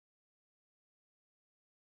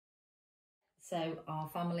So our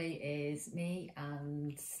family is me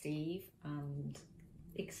and Steve and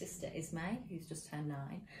big sister Ismay, who's just turned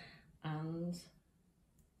 9, and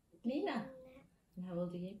Nina. And how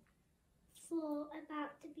old are you? 4,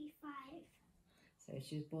 about to be 5. So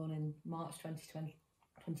she was born in March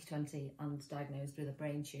 2020 and diagnosed with a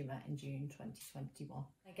brain tumour in June 2021.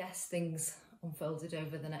 I guess things unfolded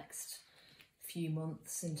over the next few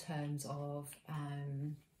months in terms of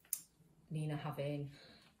Nina having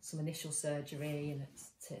some initial surgery and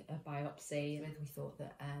a biopsy. We thought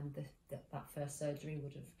that that first surgery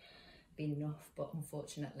would have been enough, but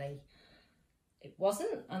unfortunately it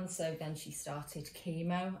wasn't, and so then she started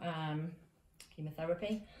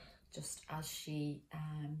chemotherapy just as she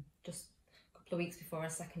just a couple of weeks before her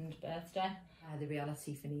 2nd birthday. The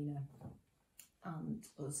reality for Nina and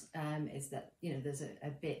us is that, you know, there's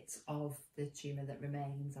a bit of the tumour that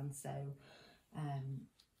remains, and so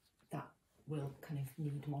that will kind of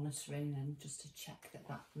need monitoring and just to check that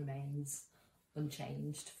that remains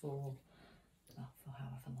unchanged for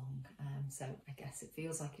however long. So I guess it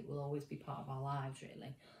feels like it will always be part of our lives,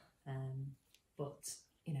 really. But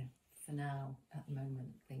you know, for now, at the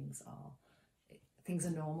moment, things are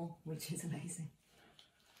normal, which is amazing.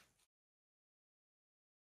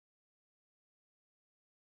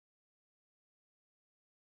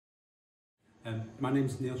 My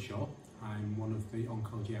name's Neil Shaw. I'm one of the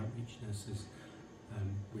oncology outreach nurses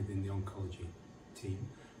within the oncology team.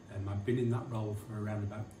 I've been in that role for around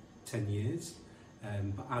about 10 years,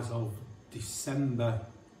 but as of December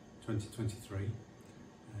 2023,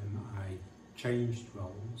 I changed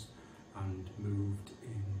roles and moved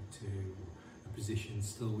into a position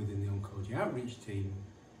still within the oncology outreach team,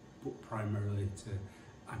 but primarily to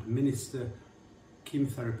administer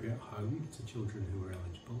chemotherapy at home to children who are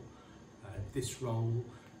eligible. This role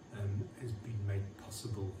has been made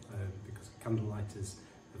possible because Candlelighters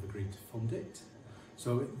have agreed to fund it.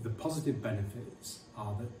 So the positive benefits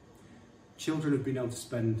are that children have been able to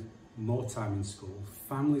spend more time in school,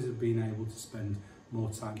 families have been able to spend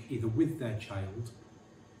more time either with their child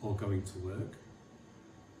or going to work.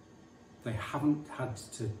 They haven't had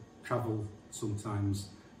to travel sometimes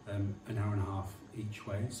an hour and a half each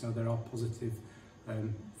way, so there are positive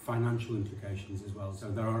financial implications as well.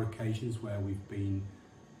 So there are occasions where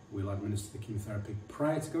we'll administer the chemotherapy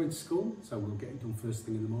prior to going to school, so we'll get it done first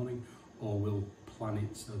thing in the morning, or we'll plan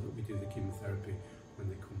it so that we do the chemotherapy when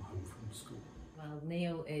they come home from school. Well,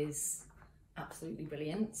 Neil is absolutely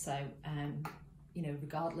brilliant, so you know,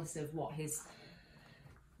 regardless of what his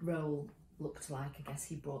role looked like, I guess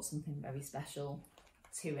he brought something very special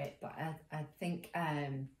to it. But I think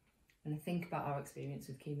when I think about our experience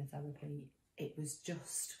with chemotherapy, it was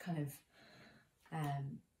just kind of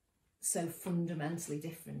so fundamentally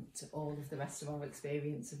different to all of the rest of our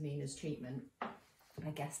experience of Nina's treatment. I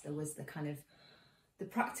guess there was the kind of the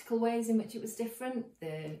practical ways in which it was different.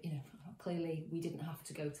 You know, clearly we didn't have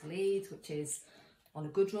to go to Leeds, which is on a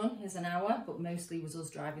good run is an hour, but mostly was us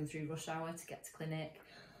driving through rush hour to get to clinic,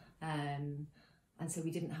 and so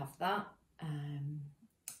we didn't have that.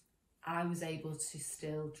 I was able to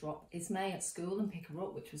still drop Ismay at school and pick her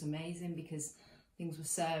up, which was amazing because things were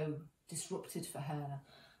so disrupted for her,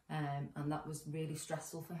 and that was really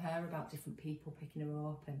stressful for her about different people picking her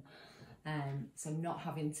up, and so not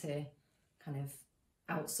having to kind of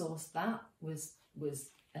outsource that was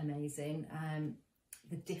amazing.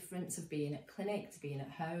 The difference of being at clinic to being at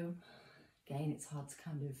home, again, it's hard to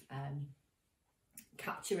kind of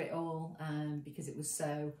capture it all because it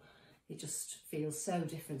just feels so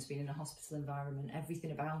different to being in a hospital environment.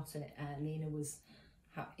 Everything about it. Nina was,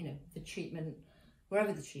 you know, the treatment,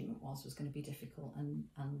 wherever the treatment was going to be difficult, and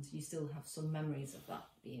you still have some memories of that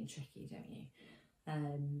being tricky, don't you?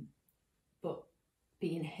 But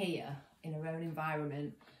being here in her own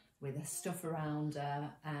environment with her stuff around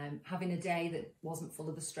her, having a day that wasn't full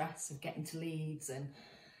of the stress of getting to Leeds and,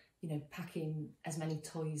 you know, packing as many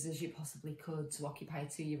toys as you possibly could to occupy a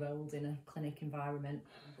 2-year-old in a clinic environment.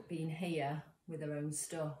 But being here with her own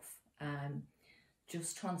stuff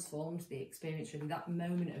just transformed the experience, really. That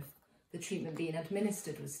moment of the treatment being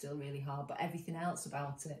administered was still really hard, but everything else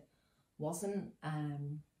about it wasn't,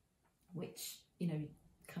 which, you know,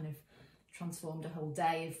 kind of transformed a whole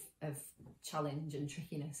day of challenge and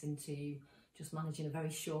trickiness into just managing a very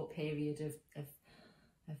short period of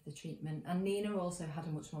the treatment. And Nina also had a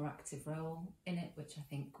much more active role in it, which I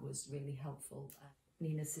think was really helpful.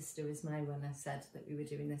 Nina's sister Ismay, when I said that we were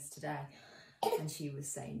doing this today, and she was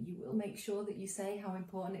saying, you will make sure that you say how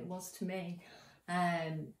important it was to me,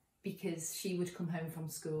 because she would come home from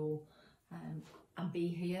school and be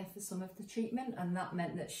here for some of the treatment, and that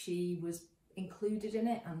meant that she was included in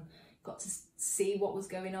it, and got to see what was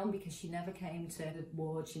going on, because she never came to the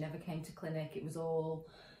ward, she never came to clinic. It was all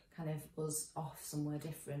kind of us off somewhere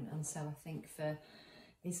different. And so I think for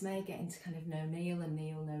Ismay getting to kind of know Neil and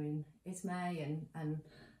Neil knowing Ismay, and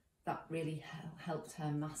that really helped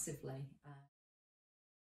her massively.